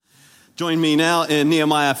Join me now in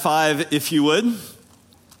Nehemiah 5, if you would.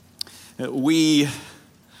 We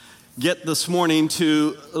get this morning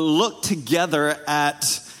to look together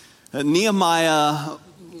at Nehemiah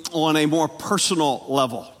on a more personal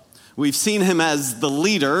level. We've seen him as the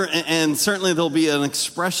leader, and certainly there'll be an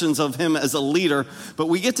expressions of him as a leader, but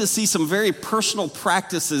we get to see some very personal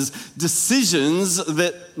practices, decisions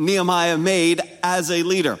that Nehemiah made as a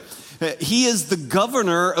leader. He is the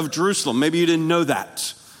governor of Jerusalem. Maybe you didn't know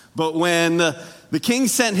that. But when the king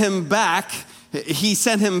sent him back, he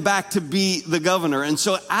sent him back to be the governor. And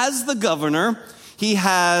so as the governor, he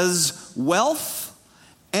has wealth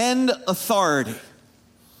and authority.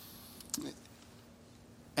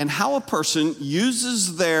 And how a person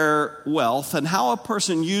uses their wealth and how a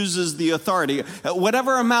person uses the authority,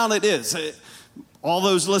 whatever amount it is, all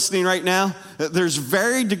those listening right now, there's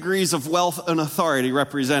varied degrees of wealth and authority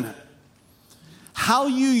represented. How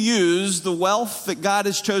you use the wealth that God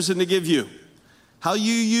has chosen to give you, how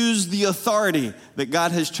you use the authority that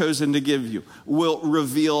God has chosen to give you will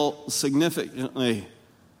reveal significantly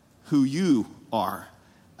who you are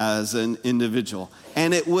as an individual.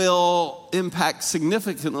 And it will impact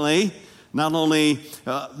significantly not only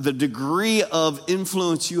the degree of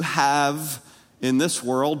influence you have in this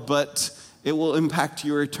world, but it will impact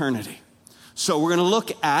your eternity. So we're going to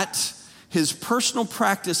look at his personal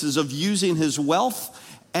practices of using his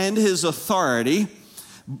wealth and his authority,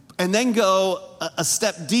 and then go a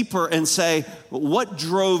step deeper and say, what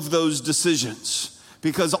drove those decisions?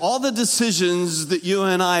 Because all the decisions that you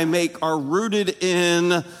and I make are rooted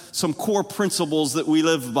in some core principles that we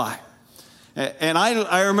live by. And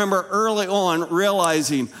I remember early on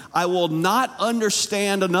realizing I will not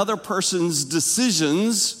understand another person's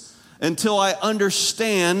decisions until I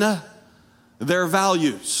understand their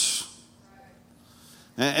values.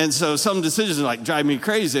 And so some decisions like drive me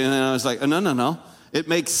crazy. And I was like, no. It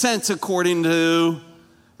makes sense according to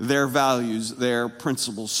their values, their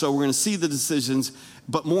principles. So we're going to see the decisions,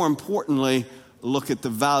 but more importantly, look at the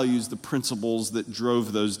values, the principles that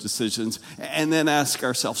drove those decisions, and then ask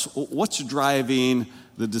ourselves, what's driving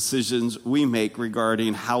the decisions we make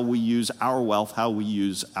regarding how we use our wealth, how we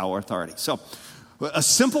use our authority. So a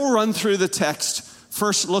simple run through the text,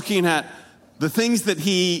 first looking at the things that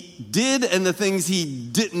he did and the things he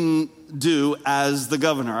didn't do as the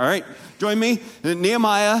governor, all right? Join me in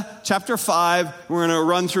Nehemiah chapter 5. We're going to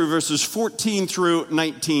run through verses 14 through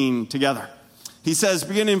 19 together. He says,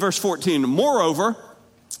 beginning in verse 14, "Moreover,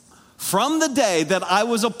 from the day that I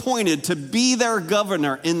was appointed to be their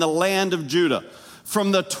governor in the land of Judah,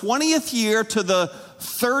 from the 20th year to the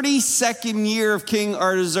 32nd year of King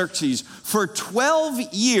Artaxerxes, for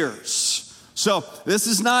 12 years." So this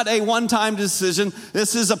is not a one-time decision.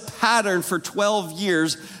 This is a pattern for 12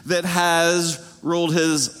 years that has ruled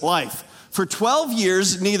his life. "For 12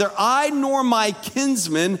 years, neither I nor my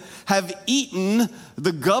kinsmen have eaten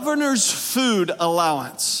the governor's food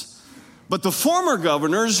allowance. But the former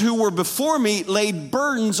governors who were before me laid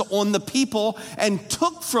burdens on the people and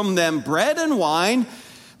took from them bread and wine,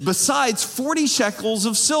 besides 40 shekels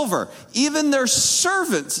of silver. Even their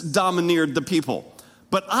servants domineered the people.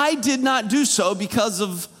 But I did not do so because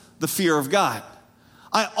of the fear of God.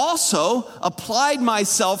 I also applied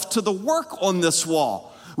myself to the work on this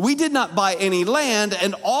wall. We did not buy any land,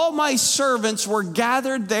 and all my servants were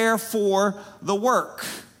gathered there for the work.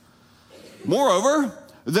 Moreover,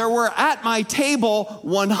 there were at my table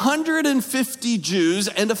 150 Jews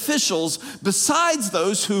and officials, besides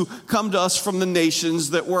those who come to us from the nations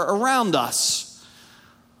that were around us.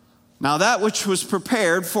 Now that which was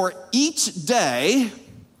prepared for each day,"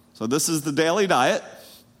 so this is the daily diet,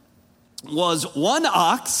 "was 1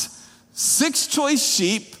 ox, 6 choice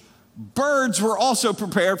sheep. Birds were also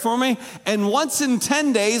prepared for me, and once in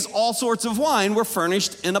 10 days all sorts of wine were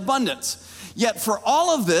furnished in abundance. Yet for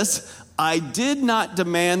all of this I did not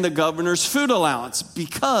demand the governor's food allowance,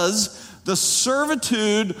 because the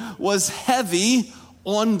servitude was heavy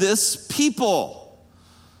on this people."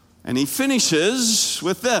 And he finishes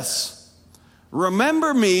with this: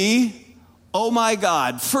 "Remember me, O my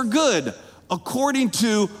God, for good, according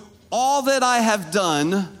to all that I have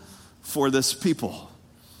done for this people."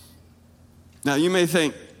 Now you may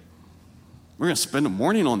think, we're going to spend a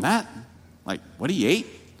morning on that? Like what he ate?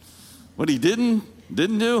 What he didn't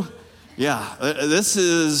do? Yeah, this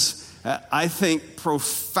is, I think,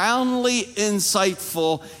 profoundly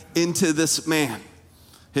insightful into this man.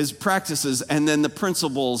 His practices, and then the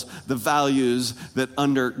principles, the values that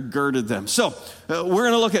undergirded them. So we're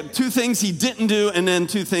going to look at 2 things he didn't do and then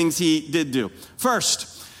 2 things he did do. First,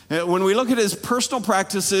 when we look at his personal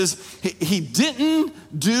practices, he didn't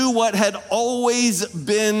do what had always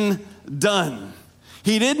been done.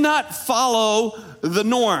 He did not follow the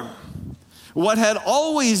norm. What had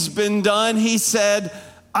always been done, he said,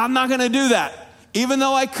 I'm not going to do that. Even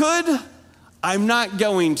though I could, I'm not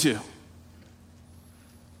going to.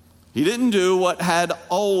 He didn't do what had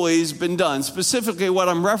always been done. Specifically, what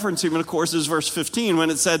I'm referencing, of course, is verse 15 when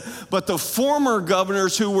it said, but the former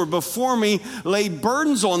governors who were before me laid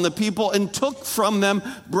burdens on the people and took from them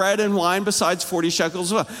bread and wine besides 40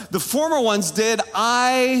 shekels. The former ones did.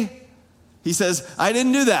 He says, I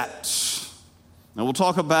didn't do that. Now we'll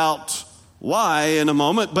talk about why in a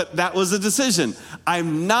moment, but that was a decision.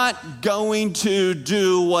 I'm not going to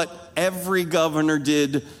do what every governor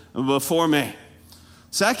did before me.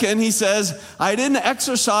 Second, he says, I didn't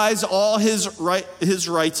exercise all his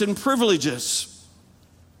rights and privileges.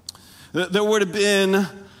 There would have been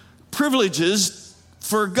privileges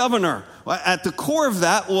for a governor. At the core of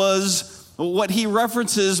that was what he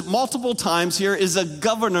references multiple times here is a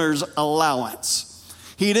governor's allowance.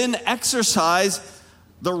 He didn't exercise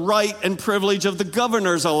the right and privilege of the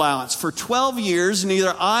governor's allowance. For 12 years,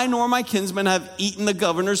 neither I nor my kinsmen have eaten the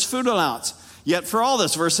governor's food allowance. Yet for all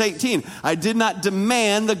this, verse 18, I did not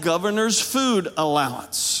demand the governor's food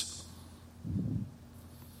allowance.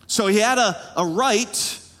 So he had a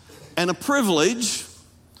right and a privilege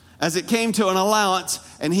as it came to an allowance,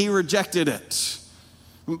 and he rejected it.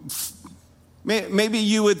 Maybe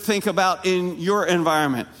you would think about in your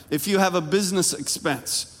environment, if you have a business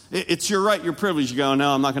expense, it's your right, your privilege. You go,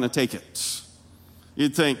 no, I'm not going to take it.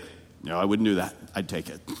 You'd think, no, I wouldn't do that. I'd take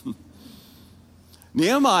it.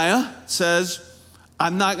 Nehemiah says,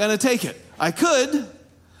 I'm not going to take it. I could,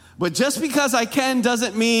 but just because I can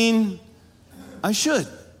doesn't mean I should.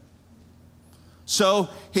 So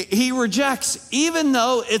he rejects, even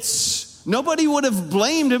though nobody would have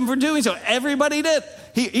blamed him for doing so. Everybody did.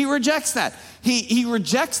 He rejects that. He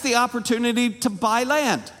rejects the opportunity to buy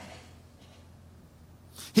land.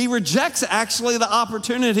 He rejects actually the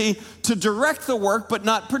opportunity to direct the work but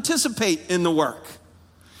not participate in the work.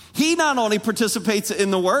 He not only participates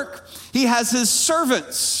in the work, he has his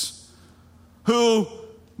servants who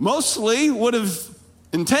mostly would have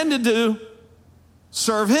intended to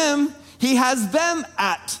serve him. He has them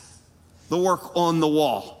at the work on the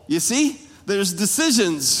wall. You see, there's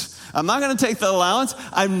decisions. I'm not going to take the allowance.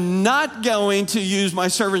 I'm not going to use my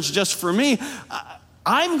servants just for me.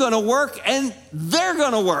 I'm going to work and they're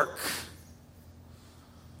going to work.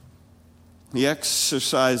 He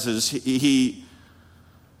exercises, he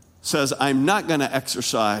says, I'm not going to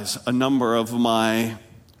exercise a number of my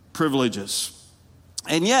privileges.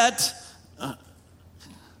 And yet,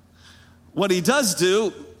 what he does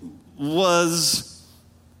do was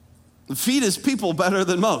feed his people better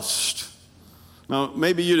than most. Now,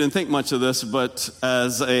 maybe you didn't think much of this, but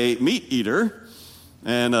as a meat eater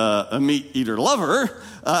and a meat eater lover,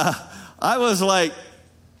 I was like,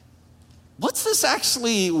 what's this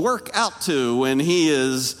actually work out to when he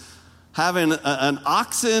is having an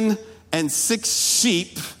oxen and 6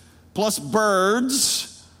 sheep plus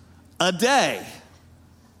birds a day?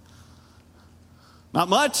 Not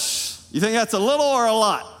much. You think that's a little or a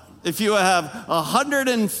lot? If you have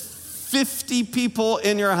 150 people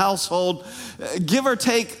in your household, give or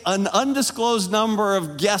take an undisclosed number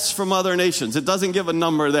of guests from other nations. It doesn't give a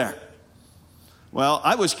number there. Well,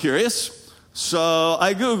 I was curious, so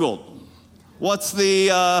I Googled, what's the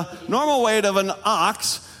normal weight of an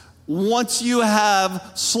ox once you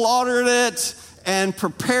have slaughtered it and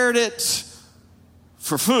prepared it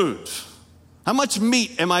for food? How much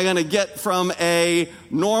meat am I going to get from a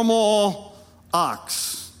normal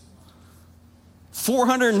ox?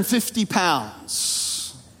 450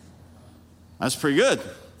 pounds. That's pretty good,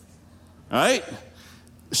 all right?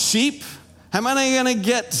 Sheep, how am I going to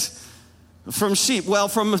get from sheep? Well,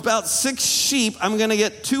 from about 6 sheep, I'm going to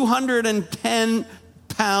get 210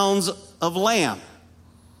 pounds of lamb.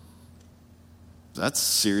 That's a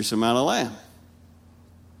serious amount of lamb.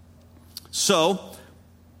 So,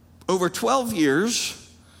 over 12 years,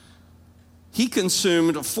 he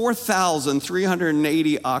consumed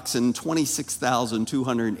 4,380 oxen,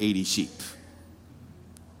 26,280 sheep.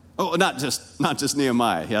 Oh, not just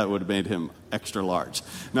Nehemiah. Yeah, it would have made him extra large.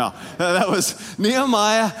 No, that was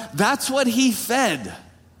Nehemiah. That's what he fed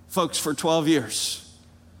folks for 12 years.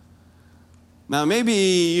 Now, maybe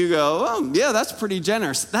you go, oh, yeah, that's pretty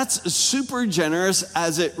generous. That's super generous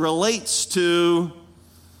as it relates to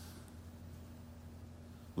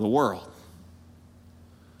the world.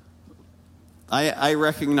 I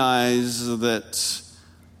recognize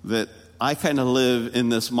that I kind of live in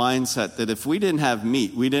this mindset that if we didn't have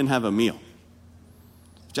meat, we didn't have a meal.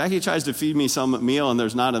 If Jackie tries to feed me some meal and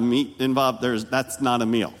there's not a meat involved, that's not a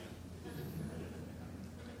meal.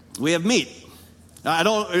 We have meat. I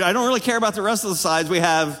don't really care about the rest of the sides. We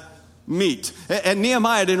have meat. And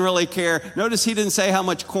Nehemiah didn't really care. Notice he didn't say how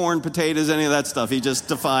much corn, potatoes, any of that stuff. He just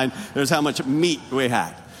defined there's how much meat we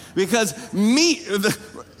had. Because meat,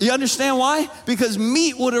 you understand why? Because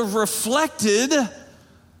meat would have reflected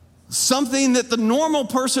something that the normal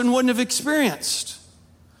person wouldn't have experienced.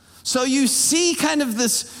 So you see kind of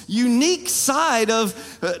this unique side of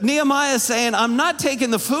Nehemiah saying, I'm not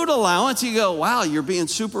taking the food allowance. You go, wow, you're being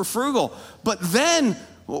super frugal. But then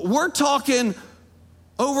we're talking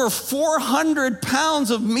over 400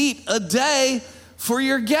 pounds of meat a day for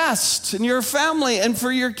your guests and your family and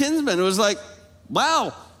for your kinsmen. It was like,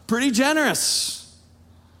 wow, pretty generous.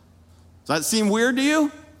 Does that seem weird to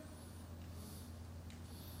you?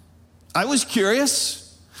 I was curious.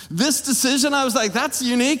 This decision, I was like, that's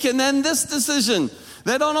unique. And then this decision,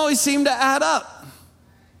 they don't always seem to add up.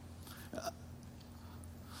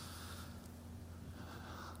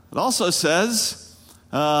 It also says,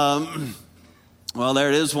 well, there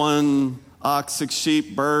it is, 1 ox, 6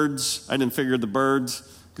 sheep, birds. I didn't figure the birds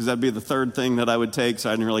because that'd be the third thing that I would take, so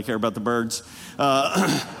I didn't really care about the birds.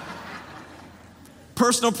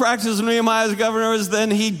 Personal practice of Nehemiah as governor is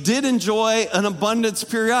then he did enjoy an abundance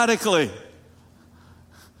periodically.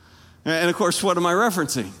 And of course, what am I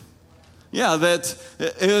referencing? Yeah, that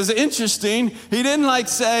it was interesting. He didn't like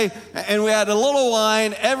say, and we had a little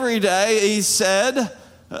wine every day. He said,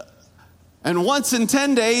 and once in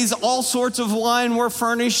 10 days, all sorts of wine were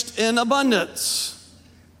furnished in abundance.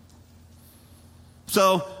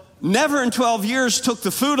 So never in 12 years took the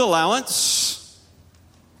food allowance.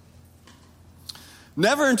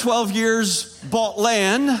 Never in 12 years bought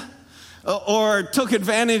land or took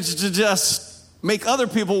advantage to just make other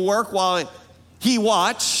people work while he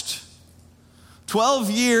watched. 12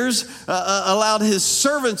 years allowed his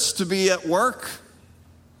servants to be at work,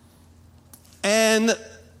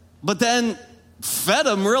 but then fed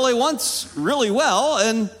them really well,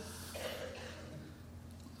 and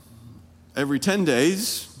every 10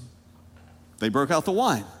 days they broke out the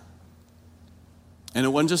wine, and it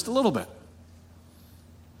wasn't just a little bit.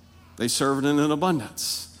 They served in an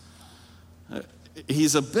abundance.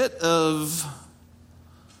 He's a bit of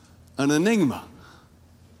an enigma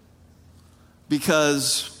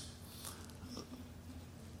because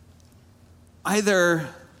either,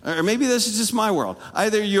 or maybe this is just my world,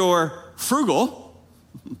 either you're frugal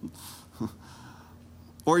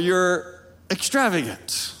or you're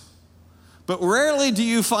extravagant. But rarely do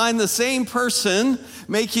you find the same person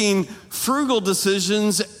making frugal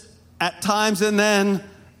decisions at times and then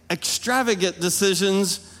extravagant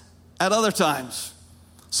decisions at other times.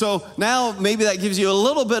 So now maybe that gives you a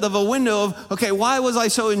little bit of a window of, okay, why was I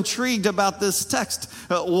so intrigued about this text?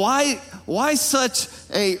 Why such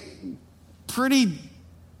a pretty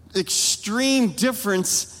extreme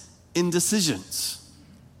difference in decisions?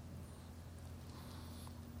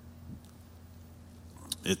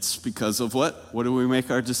 It's because of what? What do we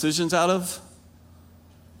make our decisions out of?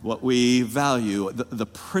 What we value, the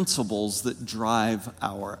principles that drive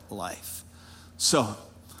our life. So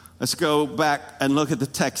let's go back and look at the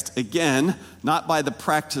text again, not by the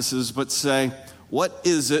practices, but say, what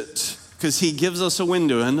is it? Because he gives us a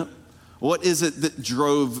window in. What is it that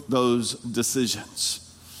drove those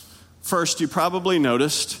decisions? First, you probably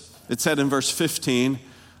noticed, it said in verse 15,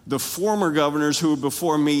 the former governors who were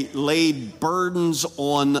before me laid burdens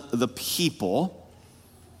on the people.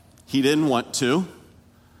 He didn't want to.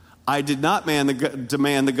 I did not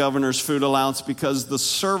demand the governor's food allowance because the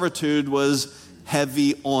servitude was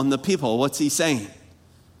heavy on the people. What's he saying?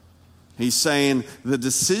 He's saying the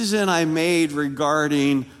decision I made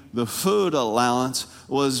regarding the food allowance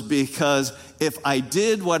was because if I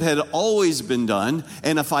did what had always been done,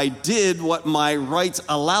 and if I did what my rights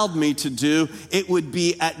allowed me to do, it would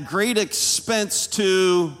be at great expense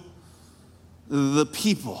to the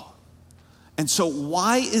people. And so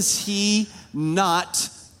why is he not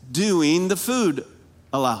doing the food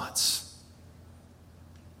allowance?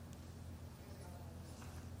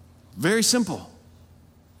 Very simple.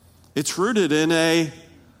 It's rooted in a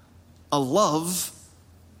love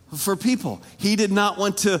for people. He did not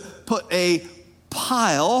want to put a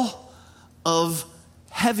pile of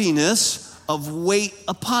heaviness, of weight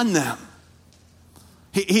upon them.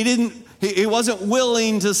 He wasn't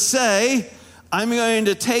willing to say, I'm going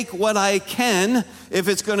to take what I can if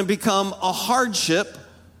it's going to become a hardship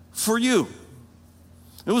for you.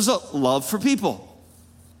 It was a love for people.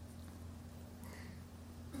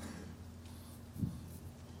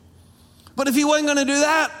 But if he wasn't going to do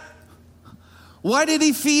that, why did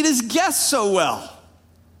he feed his guests so well?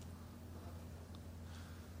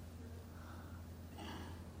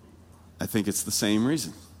 I think it's the same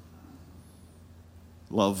reason.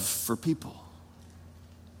 love for people.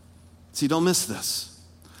 See, don't miss this.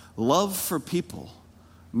 Love for people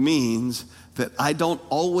means that I don't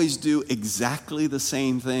always do exactly the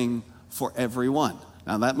same thing for everyone.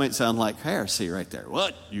 Now, that might sound like heresy right there.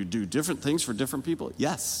 What? You do different things for different people?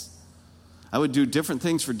 Yes. I would do different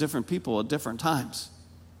things for different people at different times.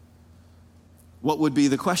 What would be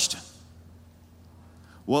the question?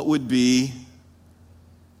 What would be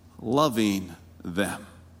loving them?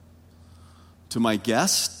 To my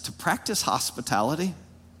guests, to practice hospitality.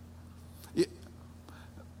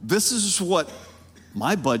 This is what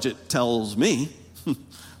my budget tells me.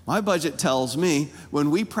 My budget tells me when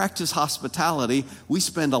we practice hospitality, we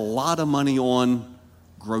spend a lot of money on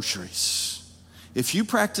groceries. If you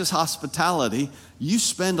practice hospitality, you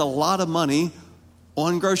spend a lot of money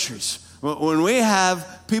on groceries. When we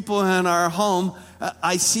have people in our home,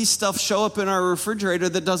 I see stuff show up in our refrigerator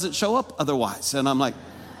that doesn't show up otherwise. And I'm like,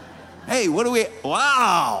 hey,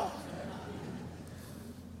 wow.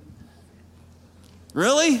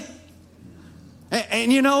 Really?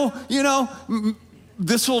 And you know,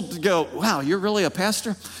 this will go, wow, you're really a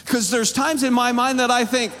pastor? Because there's times in my mind that I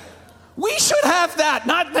think, we should have that,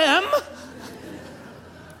 not them.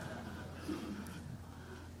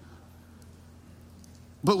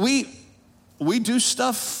 But we do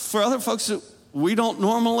stuff for other folks that we don't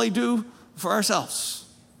normally do for ourselves.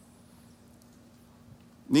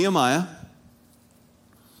 Nehemiah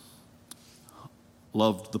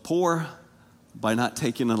loved the poor by not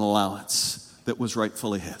taking an allowance that was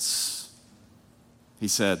rightfully his. He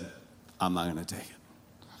said, I'm not going to take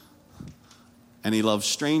it. And he loved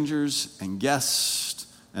strangers and guests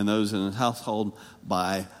and those in his household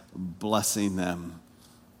by blessing them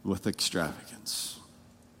with extravagance.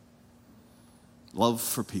 Love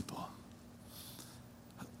for people.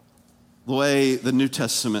 The way the New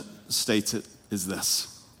Testament states it is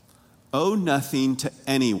this: owe nothing to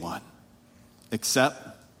anyone except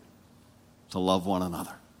to love one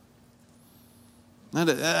another. And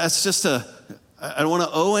that's just I don't want to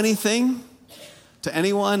owe anything to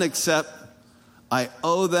anyone except I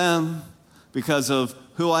owe them because of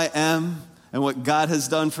who I am and what God has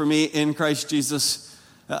done for me in Christ Jesus.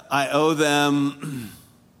 I owe them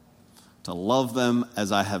to love them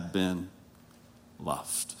as I have been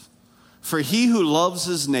loved. For he who loves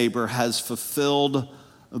his neighbor has fulfilled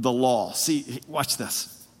the law. See, watch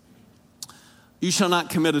this. You shall not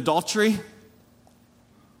commit adultery.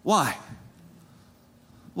 Why?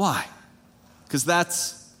 Why? Because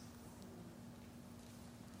that's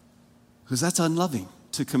unloving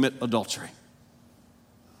to commit adultery.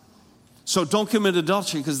 So don't commit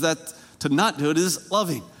adultery because to not do it is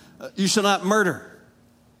loving. You shall not murder.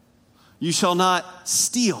 You shall not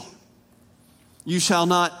steal. You shall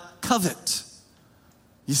not covet.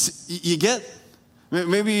 You get?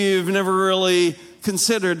 Maybe you've never really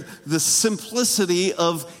considered the simplicity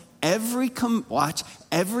of every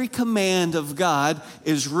command of God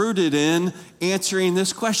is rooted in answering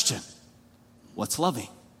this question: what's loving?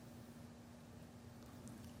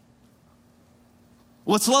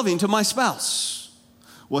 What's loving to my spouse?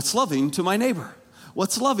 What's loving to my neighbor?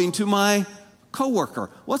 What's loving to my coworker?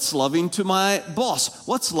 What's loving to my boss?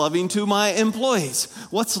 What's loving to my employees?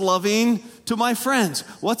 What's loving to my friends?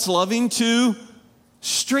 What's loving to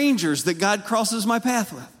strangers that God crosses my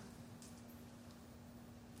path with?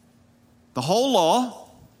 The whole law,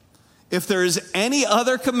 if there is any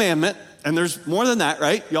other commandment, and there's more than that,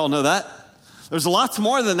 right? Y'all know that. There's lots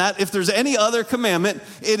more than that. If there's any other commandment,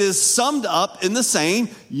 it is summed up in the saying,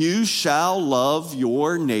 you shall love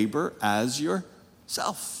your neighbor as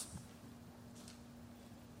yourself.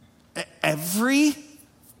 Every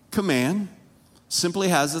command simply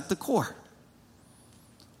has at the core,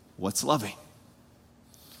 what's loving?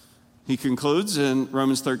 He concludes in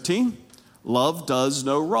Romans 13, love does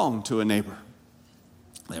no wrong to a neighbor.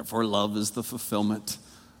 Therefore, love is the fulfillment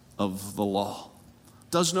of the law.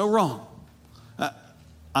 Does no wrong.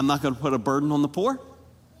 I'm not going to put a burden on the poor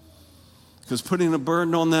because putting a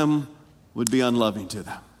burden on them would be unloving to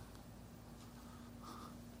them.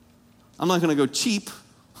 I'm not going to go cheap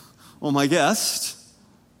on my guest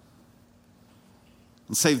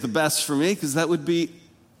and save the best for me because that would be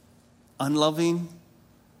unloving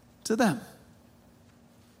to them.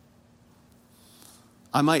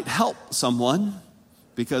 I might help someone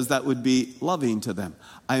because that would be loving to them.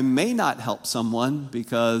 I may not help someone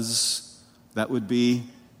because that would be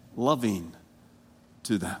loving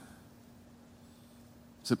to them.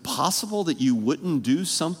 Is it possible that you wouldn't do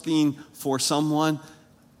something for someone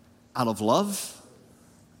out of love?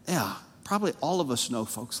 Yeah, probably all of us know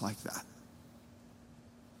folks like that.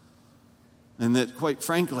 And that, quite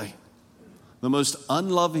frankly, the most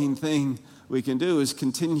unloving thing we can do is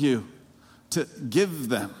continue to give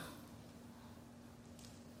them.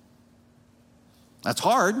 That's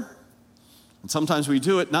hard. And sometimes we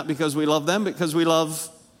do it not because we love them, but because we love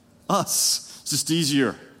us. It's just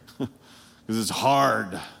easier because it's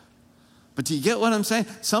hard. But do you get what I'm saying?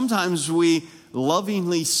 Sometimes we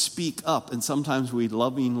lovingly speak up, and sometimes we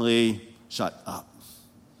lovingly shut up.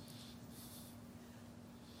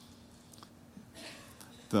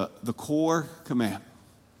 The core command,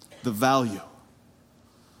 the value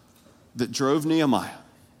that drove Nehemiah,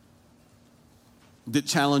 that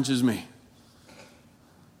challenges me,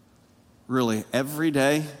 really every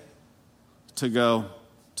day to go,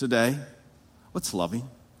 today, what's loving?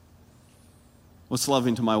 What's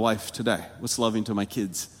loving to my wife today? What's loving to my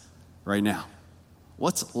kids right now?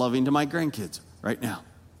 What's loving to my grandkids right now?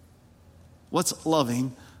 What's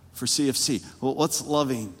loving for CFC? Well, what's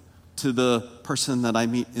loving to the person that I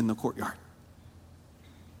meet in the courtyard?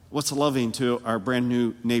 What's loving to our brand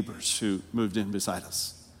new neighbors who moved in beside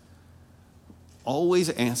us? Always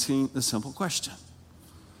asking the simple question.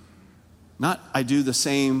 Not, I do the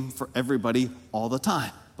same for everybody all the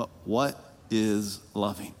time, but what is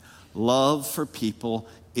loving? Love for people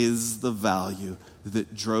is the value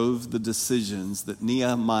that drove the decisions that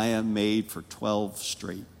Nehemiah made for 12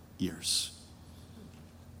 straight years.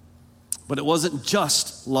 But it wasn't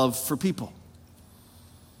just love for people.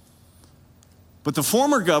 But the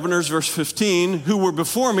former governors, verse 15, who were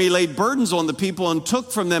before me, laid burdens on the people and took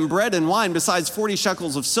from them bread and wine, besides 40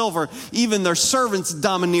 shekels of silver. Even their servants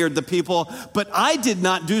domineered the people. But I did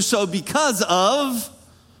not do so because of...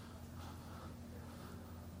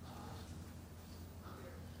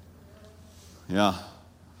 Yeah.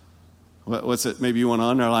 What's it? Maybe you want to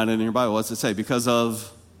underline it in your Bible. What's it say? Because of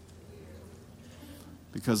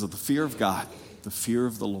the fear of God, the fear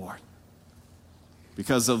of the Lord.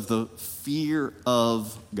 Because of the fear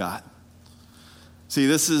of God. See,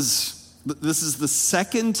 this is the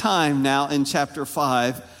second time now in chapter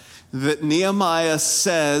 5 that Nehemiah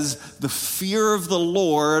says the fear of the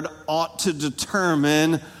Lord ought to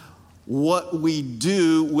determine what we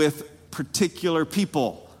do with particular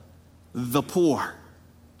people, the poor.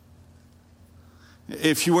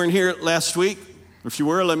 If you weren't here last week, or if you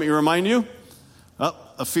were, let me remind you,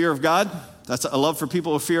 a fear of God, that's a love for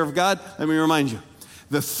people, a fear of God. Let me remind you.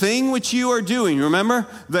 The thing which you are doing, remember,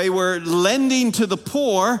 they were lending to the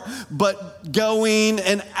poor, but going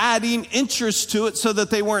and adding interest to it so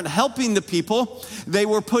that they weren't helping the people. They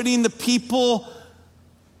were putting the people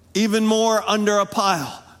even more under a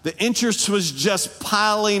pile. The interest was just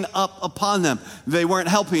piling up upon them. They weren't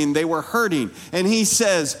helping, they were hurting. And he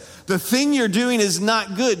says, the thing you're doing is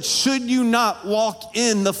not good. Should you not walk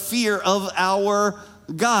in the fear of our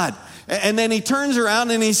God? And then he turns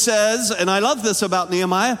around and he says, and I love this about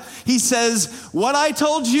Nehemiah, he says, what I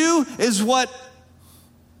told you is what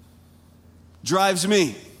drives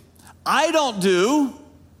me. I don't do,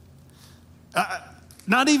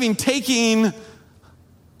 not even taking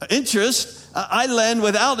interest, I lend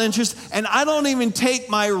without interest, and I don't even take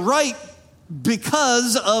my right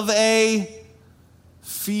because of a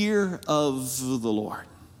fear of the Lord.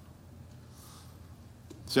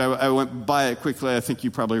 So I went by it quickly. I think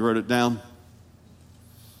you probably wrote it down.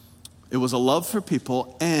 It was a love for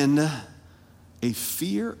people and a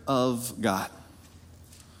fear of God.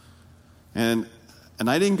 And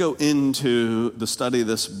I didn't go into the study of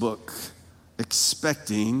this book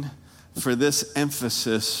expecting for this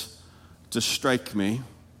emphasis to strike me.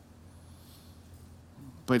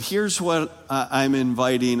 But here's what I'm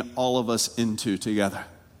inviting all of us into together.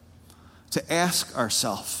 To ask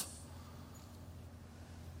ourselves,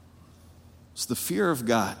 does the fear of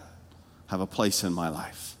God have a place in my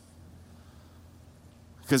life?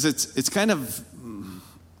 Because it's kind of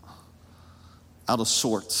out of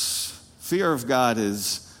sorts. Fear of God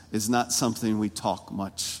is not something we talk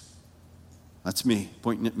much. That's me,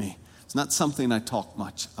 pointing at me. It's not something I talk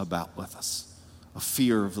much about with us. A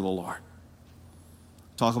fear of the Lord.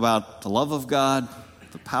 Talk about the love of God,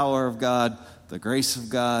 the power of God, the grace of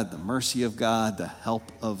God, the mercy of God, the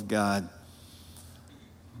help of God.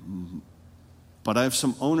 But I have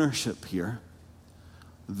some ownership here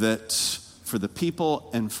that for the people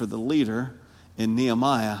and for the leader in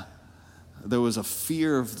Nehemiah, there was a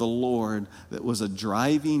fear of the Lord that was a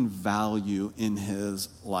driving value in his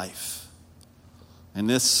life. And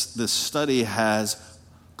this study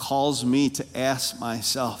calls me to ask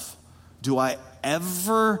myself, do I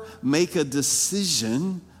ever make a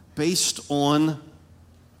decision based on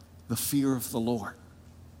the fear of the Lord?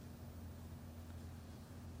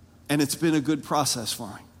 And it's been a good process for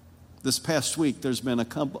me. This past week, there's been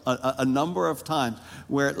a number of times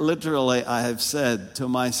where literally I have said to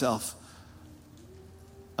myself,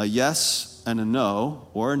 a yes and a no,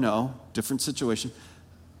 or a no, different situation,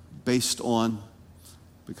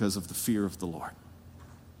 because of the fear of the Lord.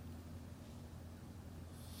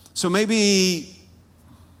 So maybe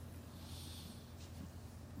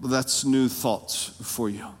that's new thoughts for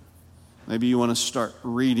you. Maybe you want to start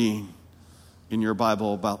reading in your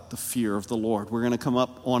Bible about the fear of the Lord. We're going to come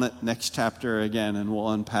up on it next chapter again, and we'll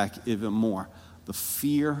unpack even more. The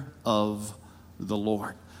fear of the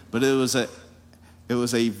Lord. But it was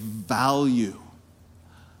a value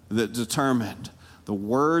that determined the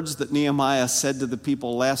words that Nehemiah said to the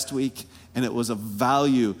people last week, and it was a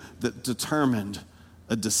value that determined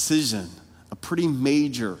a decision, a pretty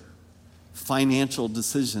major financial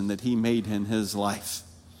decision that he made in his life.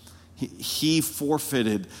 He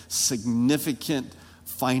forfeited significant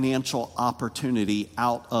financial opportunity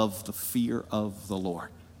out of the fear of the Lord.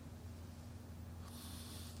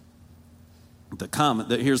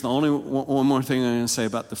 Here's the only one more thing I'm going to say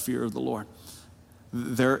about the fear of the Lord.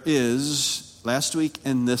 There is, last week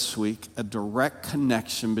and this week, a direct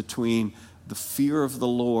connection between the fear of the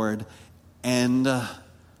Lord and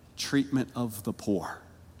treatment of the poor.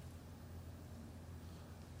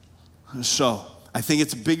 So, I think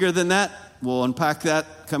it's bigger than that. We'll unpack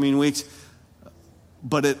that coming weeks.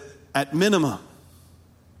 But at minimum,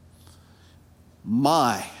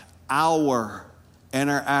 our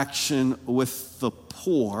interaction with the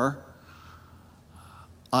poor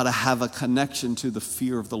ought to have a connection to the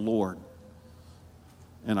fear of the Lord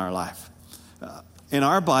in our life. In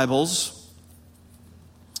our Bibles,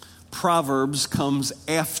 Proverbs comes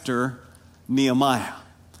after Nehemiah.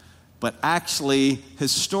 But actually,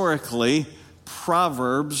 historically,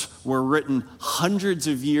 Proverbs were written hundreds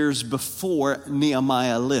of years before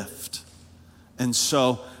Nehemiah lived. And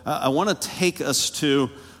so I want to take us to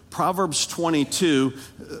Proverbs 22,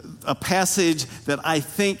 a passage that I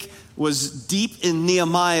think was deep in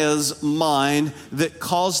Nehemiah's mind that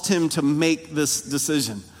caused him to make this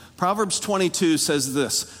decision. Proverbs 22 says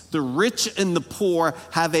this: the rich and the poor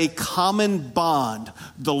have a common bond.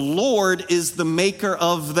 The Lord is the maker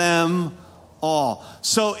of them all.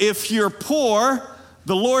 So if you're poor,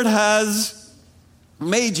 the Lord has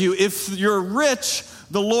made you. If you're rich,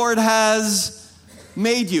 the Lord has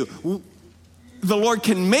made you. The Lord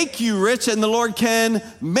can make you rich, and the Lord can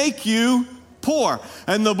make you poor.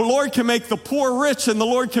 And the Lord can make the poor rich, and the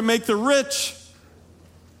Lord can make the rich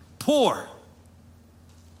poor.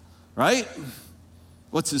 Right?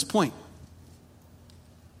 What's his point?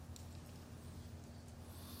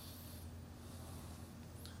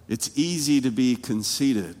 It's easy to be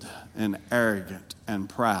conceited and arrogant and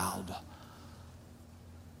proud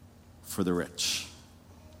for the rich.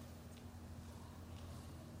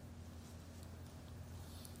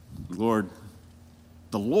 The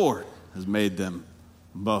Lord has made them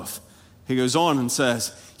both. He goes on and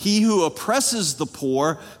says, he who oppresses the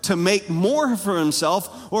poor to make more for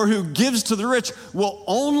himself, or who gives to the rich, will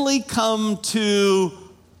only come to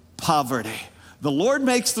poverty. The Lord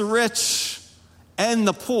makes the rich and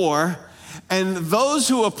the poor, and those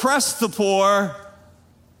who oppress the poor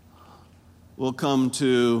will come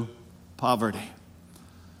to poverty.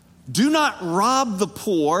 Do not rob the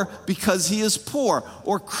poor because he is poor,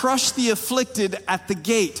 or crush the afflicted at the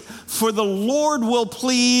gate, for the Lord will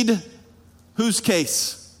plead whose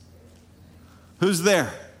case? Who's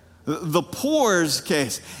there? The poor's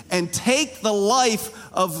case. And take the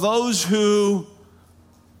life of those who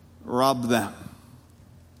rob them.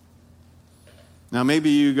 Now maybe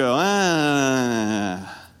you go,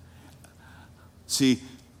 See,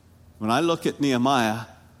 when I look at Nehemiah,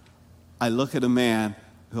 I look at a man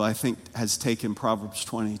who I think has taken Proverbs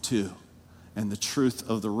 22 and the truth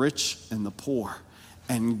of the rich and the poor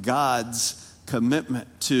and God's commitment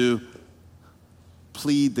to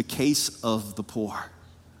plead the case of the poor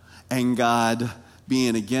and God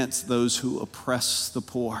being against those who oppress the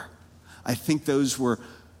poor. I think those were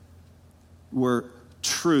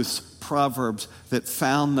truths, proverbs that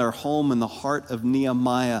found their home in the heart of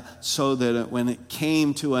Nehemiah, so that when it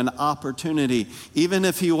came to an opportunity, even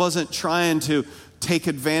if he wasn't trying to take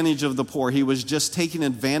advantage of the poor, he was just taking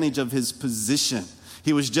advantage of his position.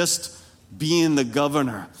 He was just being the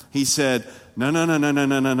governor. He said,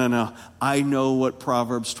 No. I know what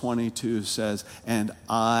Proverbs 22 says, and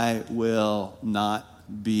I will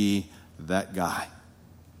not be that guy.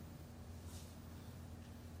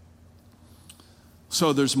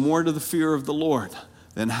 So there's more to the fear of the Lord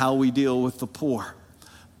than how we deal with the poor.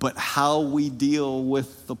 But how we deal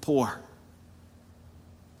with the poor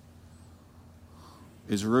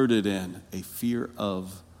is rooted in a fear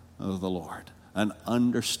of the Lord, an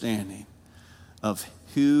understanding of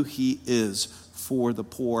who he is for the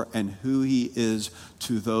poor and who he is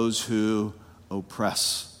to those who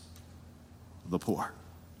oppress the poor.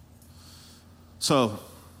 So,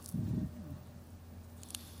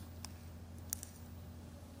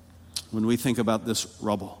 when we think about this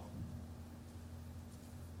rubble,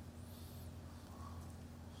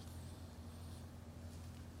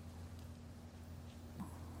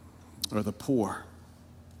 or the poor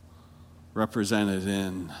represented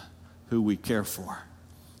in who we care for,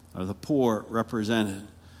 or the poor represented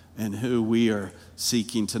in who we are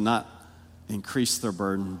seeking to not increase their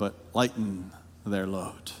burden but lighten their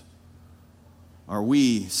load. Are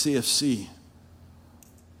we, CFC,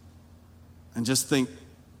 and just think,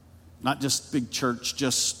 not just big church,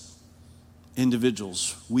 just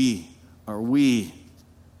individuals, are we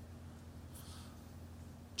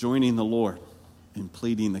joining the Lord in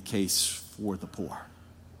pleading the case for the poor?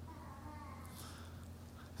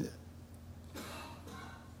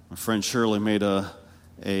 My friend Shirley made a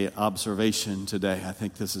observation today. I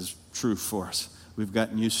think this is true for us. We've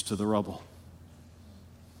gotten used to the rubble.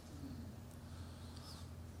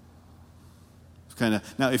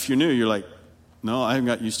 Now, if you're new, you're like, no, I haven't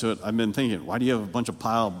got used to it. I've been thinking, why do you have a bunch of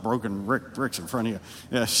piled broken bricks in front of you?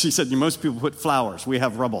 Yeah, she said, most people put flowers. We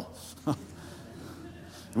have rubble.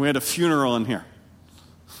 We had a funeral in here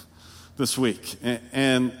this week,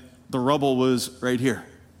 and the rubble was right here.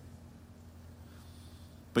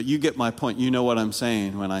 But you get my point. You know what I'm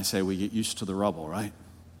saying when I say we get used to the rubble, right?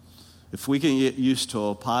 If we can get used to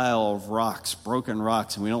a pile of rocks, broken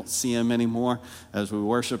rocks, and we don't see them anymore as we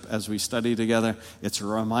worship, as we study together, it's a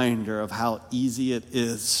reminder of how easy it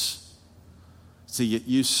is to get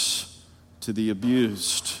used to the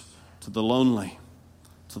abused, to the lonely,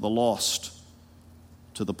 to the lost,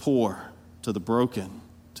 to the poor, to the broken,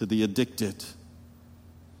 to the addicted.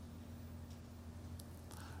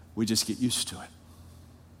 We just get used to it.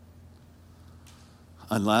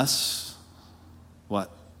 Unless,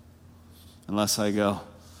 what? Unless I go,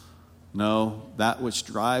 no, that which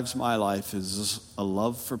drives my life is a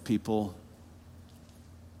love for people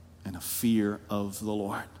and a fear of the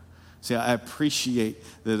Lord. See, I appreciate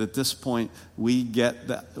that at this point we get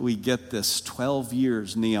this 12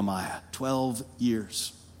 years, Nehemiah, 12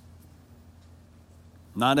 years.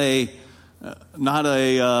 Not a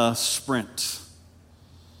sprint.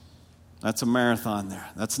 That's a marathon there.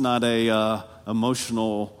 That's not a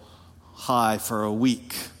emotional high for a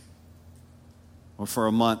week or for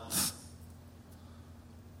a month.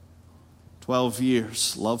 12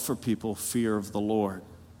 years, love for people, fear of the Lord,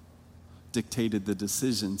 dictated the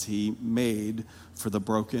decisions he made for the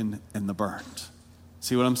broken and the burned.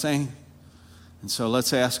 See what I'm saying? And so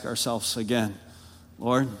let's ask ourselves again,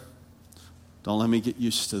 Lord, don't let me get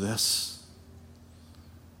used to this.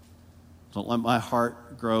 Don't let my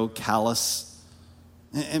heart grow callous.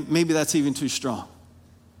 And maybe that's even too strong.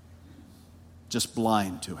 Just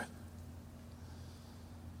blind to it.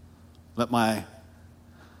 Let my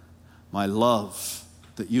love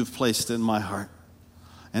that you've placed in my heart,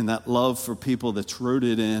 and that love for people that's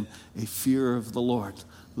rooted in a fear of the Lord,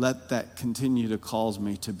 let that continue to cause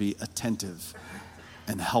me to be attentive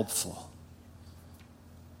and helpful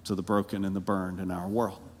to the broken and the burned in our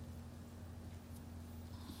world.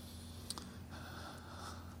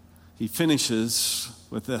 He finishes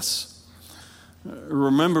with this.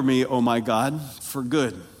 Remember me, O my God, for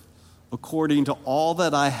good, according to all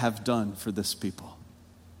that I have done for this people.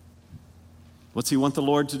 What's he want the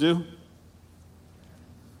Lord to do?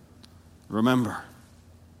 Remember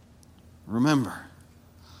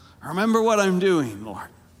what I'm doing, Lord.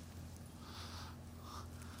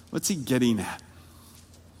 What's he getting at?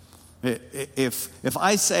 If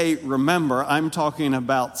I say remember, I'm talking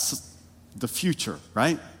about the future,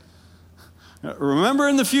 right? Remember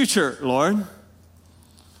in the future, Lord,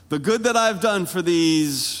 the good that I've done for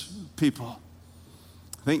these people.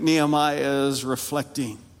 I think Nehemiah is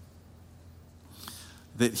reflecting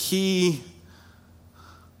that he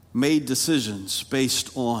made decisions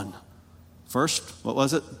based on, first, what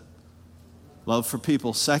was it? Love for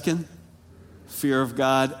people. Second, fear of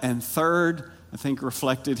God. And third, I think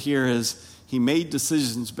reflected here is he made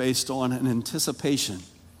decisions based on an anticipation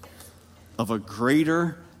of a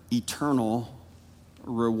greater eternal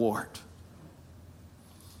reward.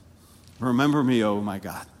 Remember me, oh my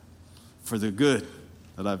God, for the good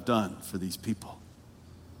that I've done for these people.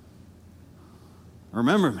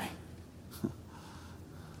 Remember me.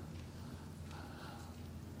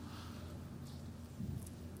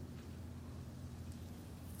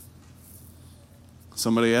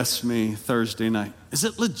 Somebody asked me Thursday night, is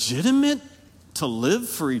it legitimate to live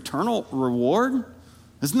for eternal reward?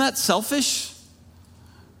 Isn't that selfish?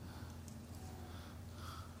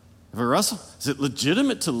 If Is it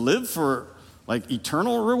legitimate to live for like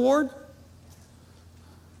eternal reward?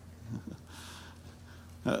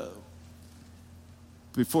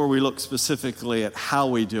 Before we look specifically at how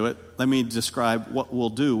we do it, let me describe what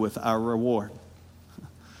we'll do with our reward.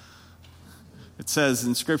 It says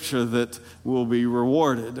in Scripture that we'll be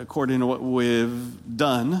rewarded according to what we've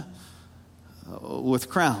done with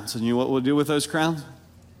crowns. And you know what we'll do with those crowns?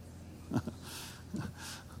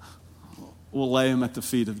 We'll lay them at the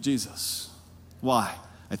feet of Jesus. Why?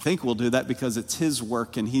 I think we'll do that because it's his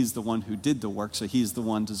work and he's the one who did the work, so he's the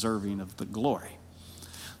one deserving of the glory.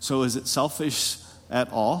 So is it selfish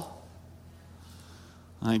at all?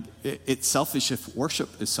 Like, it's selfish if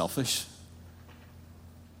worship is selfish.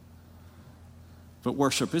 But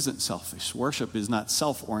worship isn't selfish. Worship is not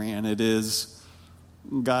self-oriented, it is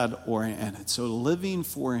God-oriented. So living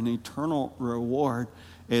for an eternal reward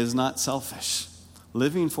is not selfish.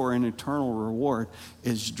 Living for an eternal reward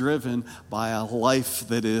is driven by a life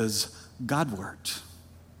that is Godward.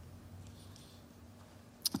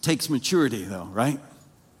 It takes maturity, though, right?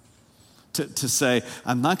 To say,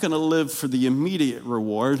 I'm not going to live for the immediate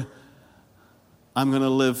reward. I'm going to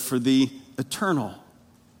live for the eternal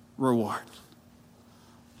reward.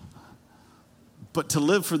 But to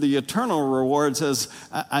live for the eternal reward says,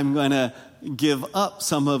 I'm going to give up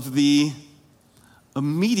some of the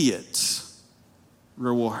immediate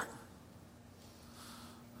reward.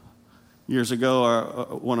 Years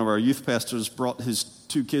ago, one of our youth pastors brought his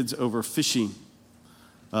 2 kids over fishing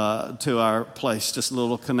to our place, just a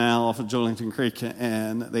little canal off of Jolington Creek,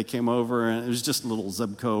 and they came over, and it was just little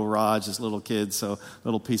Zebco rods, just little kids, so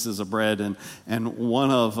little pieces of bread, and one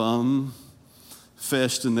of them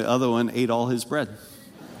fished, and the other one ate all his bread.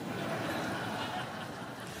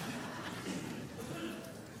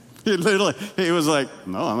 He was like,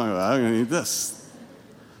 no, I'm not going to eat this.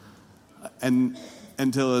 And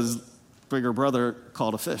until his bigger brother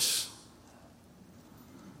caught a fish.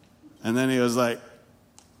 And then he was like,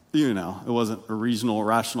 it wasn't a reasonable,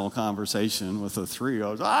 rational conversation with the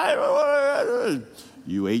 3-year-olds.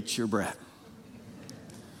 You ate your bread.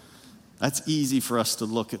 That's easy for us to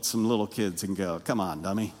look at some little kids and go, come on,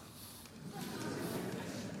 dummy.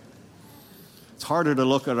 It's harder to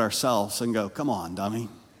look at ourselves and go, come on, dummy.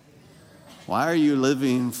 Why are you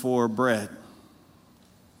living for bread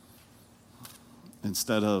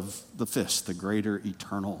instead of the fish, the greater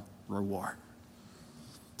eternal reward?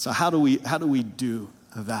 So how do we do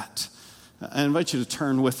that? I invite you to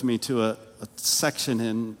turn with me to a section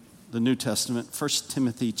in the New Testament, 1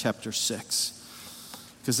 Timothy chapter 6,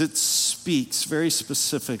 because it speaks very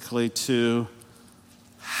specifically to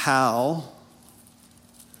how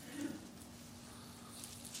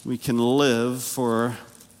we can live for,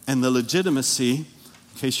 and the legitimacy, in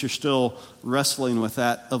case you're still wrestling with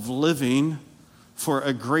that, of living for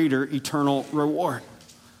a greater eternal reward.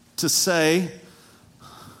 To say,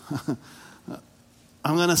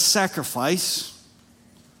 I'm going to sacrifice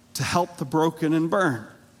to help the broken and burn.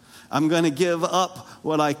 I'm going to give up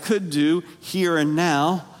what I could do here and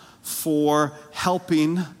now for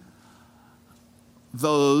helping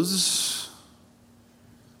those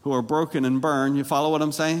who are broken and burned. You follow what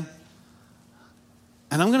I'm saying?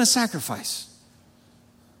 And I'm going to sacrifice.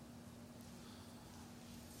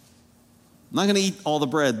 I'm not going to eat all the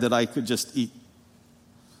bread that I could just eat.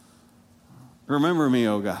 Remember me,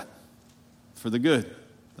 O God, for the good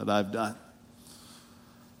that I've done.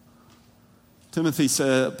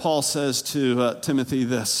 Paul says to Timothy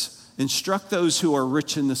this: instruct those who are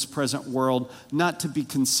rich in this present world not to be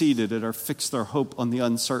conceited or fix their hope on the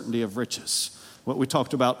uncertainty of riches. What we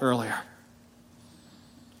talked about earlier.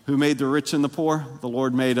 Who made the rich and the poor? The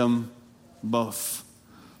Lord made them both.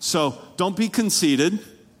 So don't be conceited,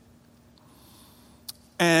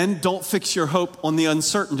 and don't fix your hope on the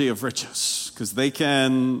uncertainty of riches, because they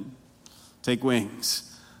can take wings.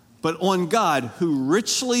 But on God, who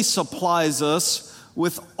richly supplies us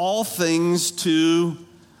with all things to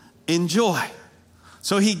enjoy.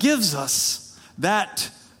 So he gives us that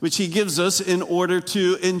which he gives us in order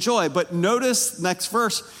to enjoy. But notice next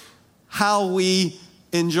verse, how we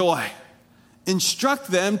enjoy. Instruct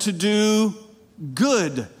them to do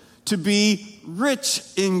good, to be rich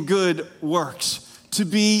in good works, to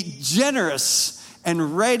be generous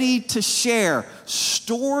and ready to share,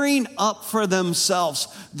 storing up for themselves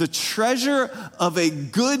the treasure of a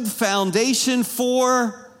good foundation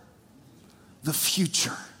for the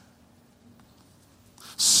future,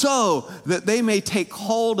 so that they may take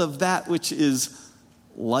hold of that which is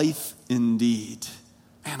life indeed.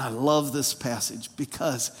 And I love this passage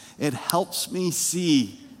because it helps me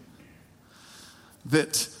see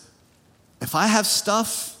that if I have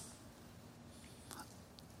stuff,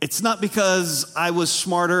 it's not because I was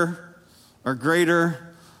smarter or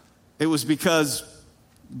greater. It was because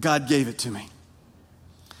God gave it to me.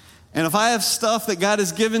 And if I have stuff that God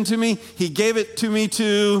has given to me, He gave it to me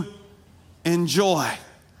to enjoy.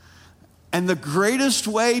 And the greatest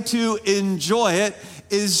way to enjoy it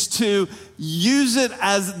is to use it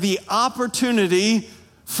as the opportunity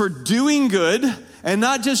for doing good, and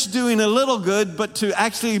not just doing a little good, but to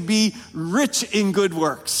actually be rich in good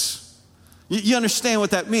works. You understand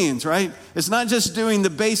what that means, right? It's not just doing the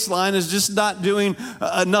baseline. It's just not doing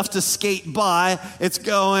enough to skate by. It's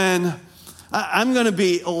going, I'm going to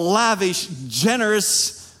be lavish,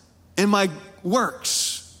 generous in my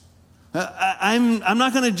works. I'm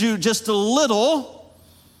not going to do just a little.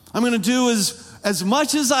 I'm going to do as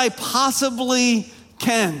much as I possibly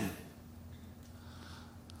can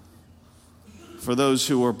for those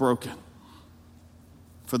who are broken,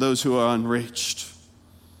 for those who are unreached,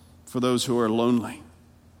 for those who are lonely,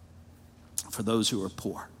 for those who are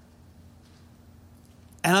poor.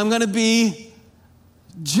 And I'm going to be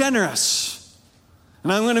generous,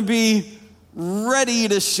 and I'm going to be ready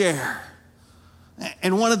to share.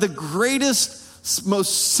 And one of the greatest,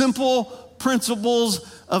 most simple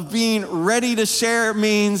principles of being ready to share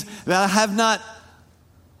means that I have not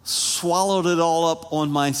swallowed it all up on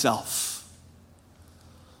myself.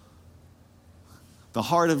 The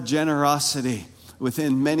heart of generosity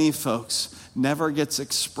within many folks never gets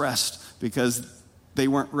expressed because they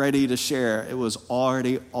weren't ready to share. It was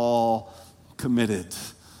already all committed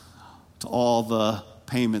to all the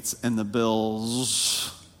payments and the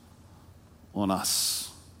bills on us.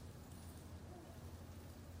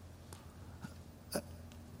 I'm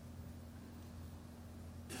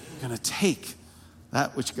going to take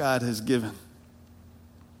that which God has given.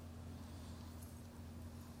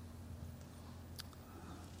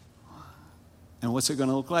 And what's it going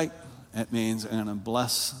to look like? It means I'm going to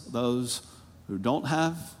bless those who don't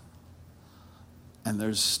have. And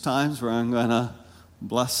there's times where I'm going to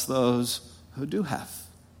bless those who do have.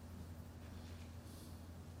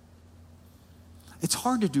 It's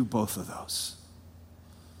hard to do both of those.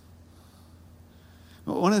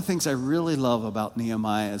 One of the things I really love about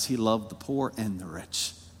Nehemiah is he loved the poor and the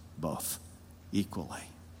rich, both equally.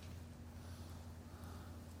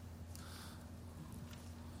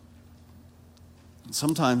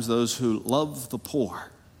 Sometimes those who love the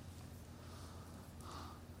poor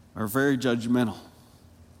are very judgmental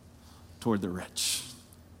toward the rich.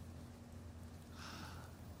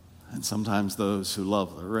 And sometimes those who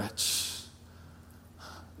love the rich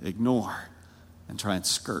ignore and try and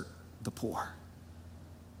skirt the poor.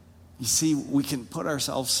 You see, we can put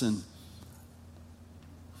ourselves in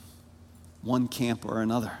one camp or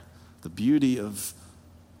another. The beauty of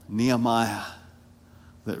Nehemiah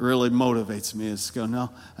that really motivates me is to go,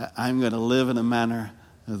 no, I'm going to live in a manner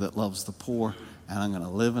that loves the poor, and I'm going to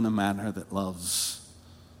live in a manner that loves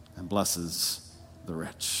and blesses the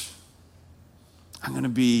rich. I'm going to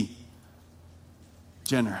be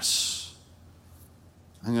generous.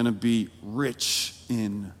 I'm going to be rich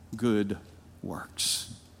in good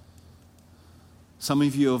works. Some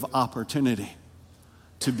of you have opportunity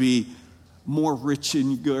to be more rich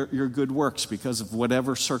in your good works because of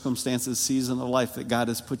whatever circumstances, season of life that God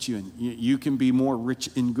has put you in. You can be more rich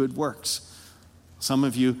in good works. Some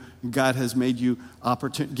of you, God has made you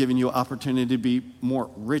given you opportunity to be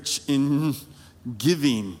more rich in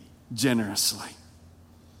giving generously.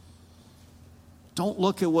 Don't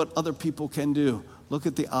look at what other people can do. Look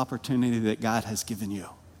at the opportunity that God has given you.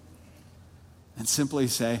 And simply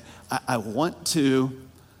say, I want to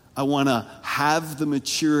have the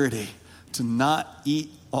maturity to not eat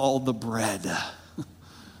all the bread,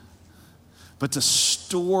 but to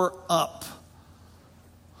store up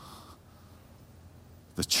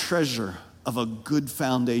the treasure of a good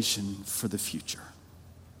foundation for the future.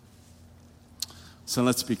 So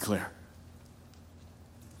let's be clear.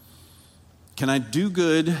 Can I do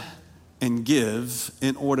good and give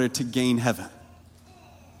in order to gain heaven?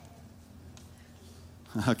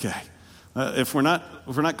 Okay. If we're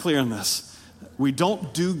not clear on this, we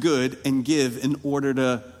don't do good and give in order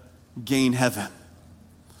to gain heaven.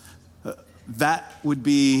 That would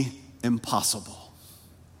be impossible.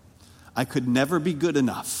 I could never be good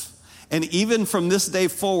enough. And even from this day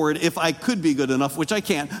forward, if I could be good enough, which I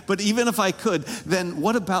can't, but even if I could, then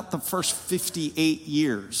what about the first 58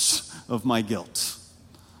 years of my guilt?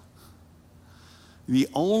 The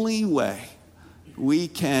only way we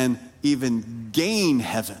can even gain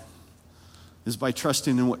heaven is by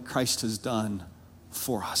trusting in what Christ has done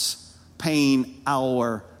for us, paying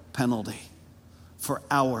our penalty for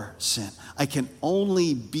our sin. I can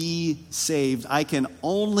only be saved. I can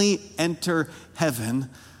only enter heaven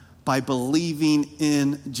by believing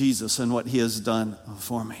in Jesus and what he has done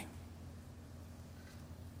for me.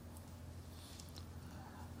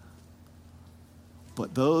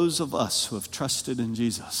 But those of us who have trusted in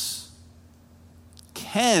Jesus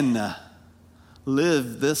can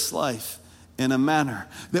live this life in a manner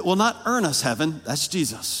that will not earn us heaven, that's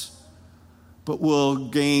Jesus, but will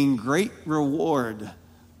gain great reward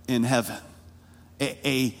in heaven.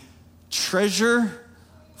 A treasure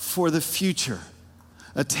for the future.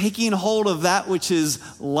 A taking hold of that which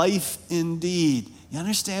is life indeed. You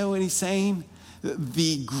understand what he's saying?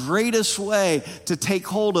 The greatest way to take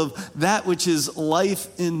hold of that which is life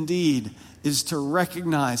indeed is to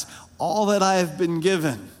recognize all that I have been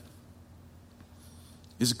given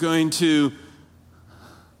is going to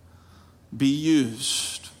be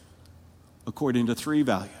used according to three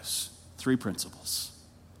values, three principles.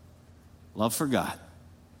 Love for God.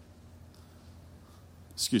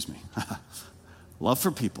 Love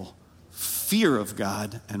for people, fear of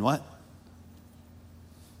God, and what?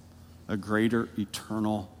 A greater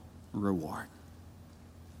eternal reward.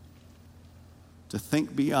 To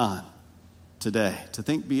think beyond today, to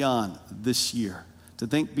think beyond this year, to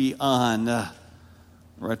think beyond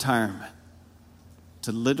retirement,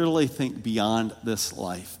 to literally think beyond this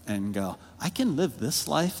life and go, I can live this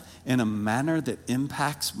life in a manner that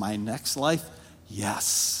impacts my next life?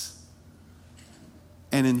 Yes.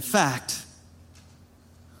 And in fact,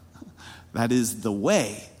 that is the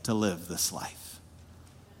way to live this life.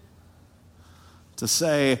 To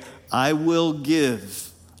say, I will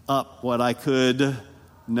give up what I could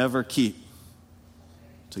never keep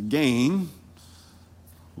to gain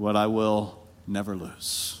what I will never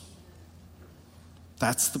lose.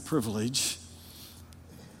 That's the privilege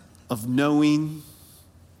of knowing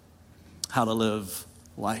how to live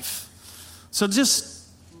life. So just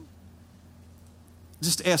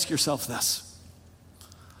ask yourself this.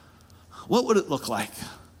 What would it look like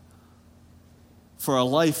for a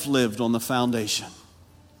life lived on the foundation?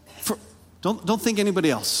 Don't think anybody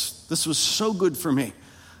else. This was so good for me.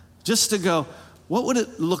 Just to go, what would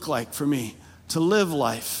it look like for me to live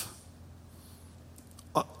life?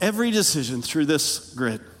 Every decision through this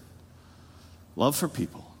grid. Love for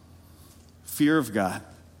people. Fear of God.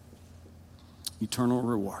 Eternal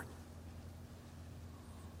reward.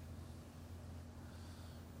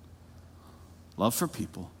 Love for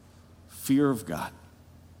people. Fear of God.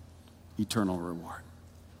 Eternal reward.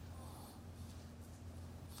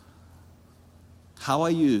 How I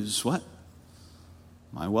use what?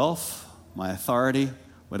 My wealth, my authority,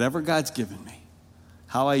 whatever God's given me.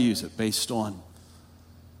 How I use it based on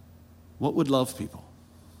what would love people?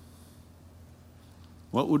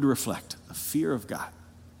 What would reflect a fear of God?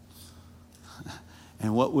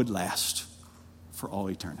 And what would last for all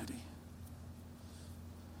eternity?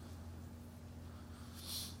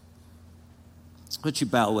 Would you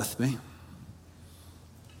bow with me?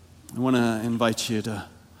 I want to invite you to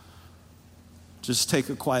just take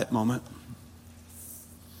a quiet moment.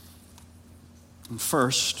 And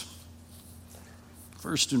first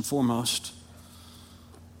and foremost,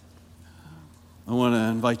 I want to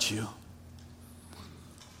invite you,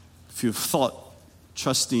 if you've thought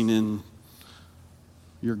trusting in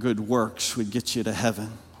your good works would get you to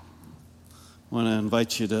heaven, I want to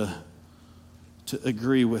invite you to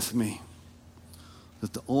agree with me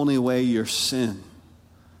that the only way your sin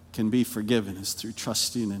can be forgiven is through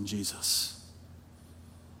trusting in Jesus.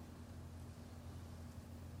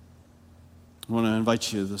 I want to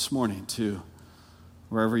invite you this morning to,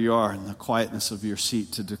 wherever you are in the quietness of your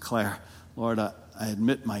seat, to declare, Lord, I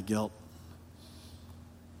admit my guilt.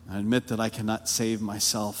 I admit that I cannot save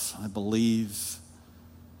myself. I believe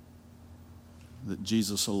that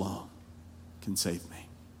Jesus alone can save me.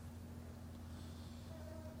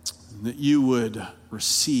 And that you would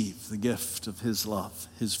receive the gift of his love,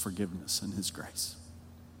 his forgiveness, and his grace.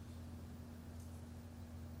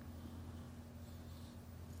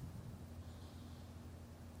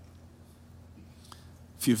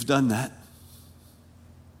 If you've done that,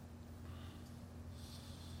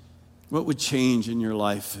 what would change in your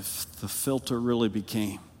life if the filter really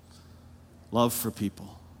became love for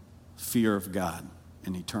people, fear of God,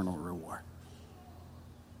 and eternal reward?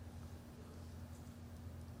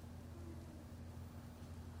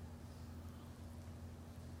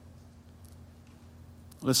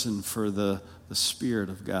 Listen for the Spirit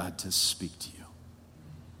of God to speak to you.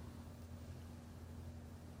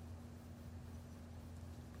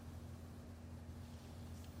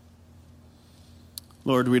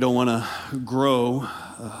 Lord, we don't want to grow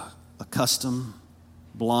accustomed,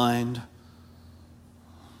 blind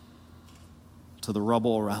to the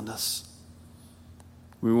rubble around us.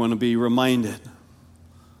 We want to be reminded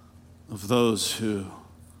of those who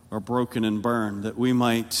are broken and burned, that we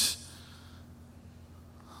might,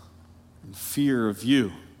 in fear of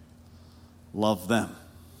you, love them,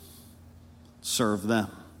 serve them,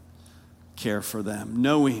 care for them,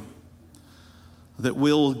 knowing that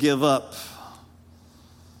we'll give up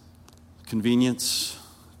convenience,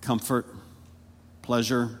 comfort,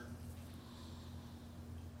 pleasure,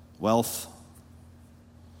 wealth,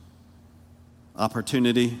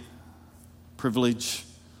 opportunity, privilege.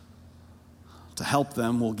 To help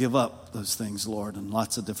them, we'll give up those things, Lord, in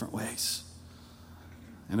lots of different ways.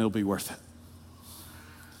 And it'll be worth it.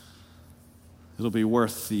 It'll be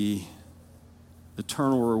worth the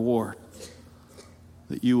eternal reward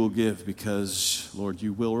that you will give because, Lord,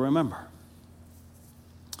 you will remember.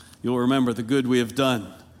 You'll remember the good we have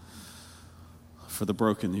done for the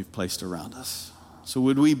broken you've placed around us. So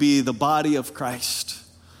would we be the body of Christ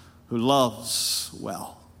who loves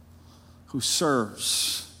well, who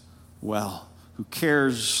serves well, who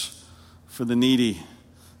cares for the needy,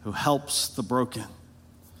 who helps the broken.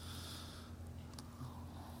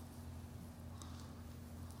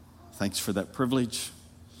 Thanks for that privilege,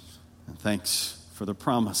 and thanks for the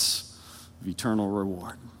promise of eternal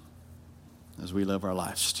reward as we live our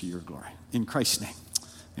lives to your glory. In Christ's name,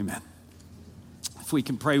 amen. If we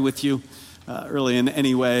can pray with you early in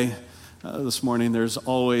any way this morning, there's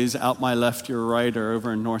always out my left, your right, or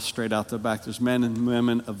over in north, straight out the back. There's men and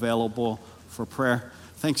women available for prayer.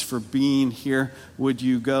 Thanks for being here. Would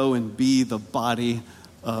you go and be the body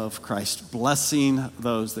of Christ, blessing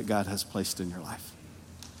those that God has placed in your life?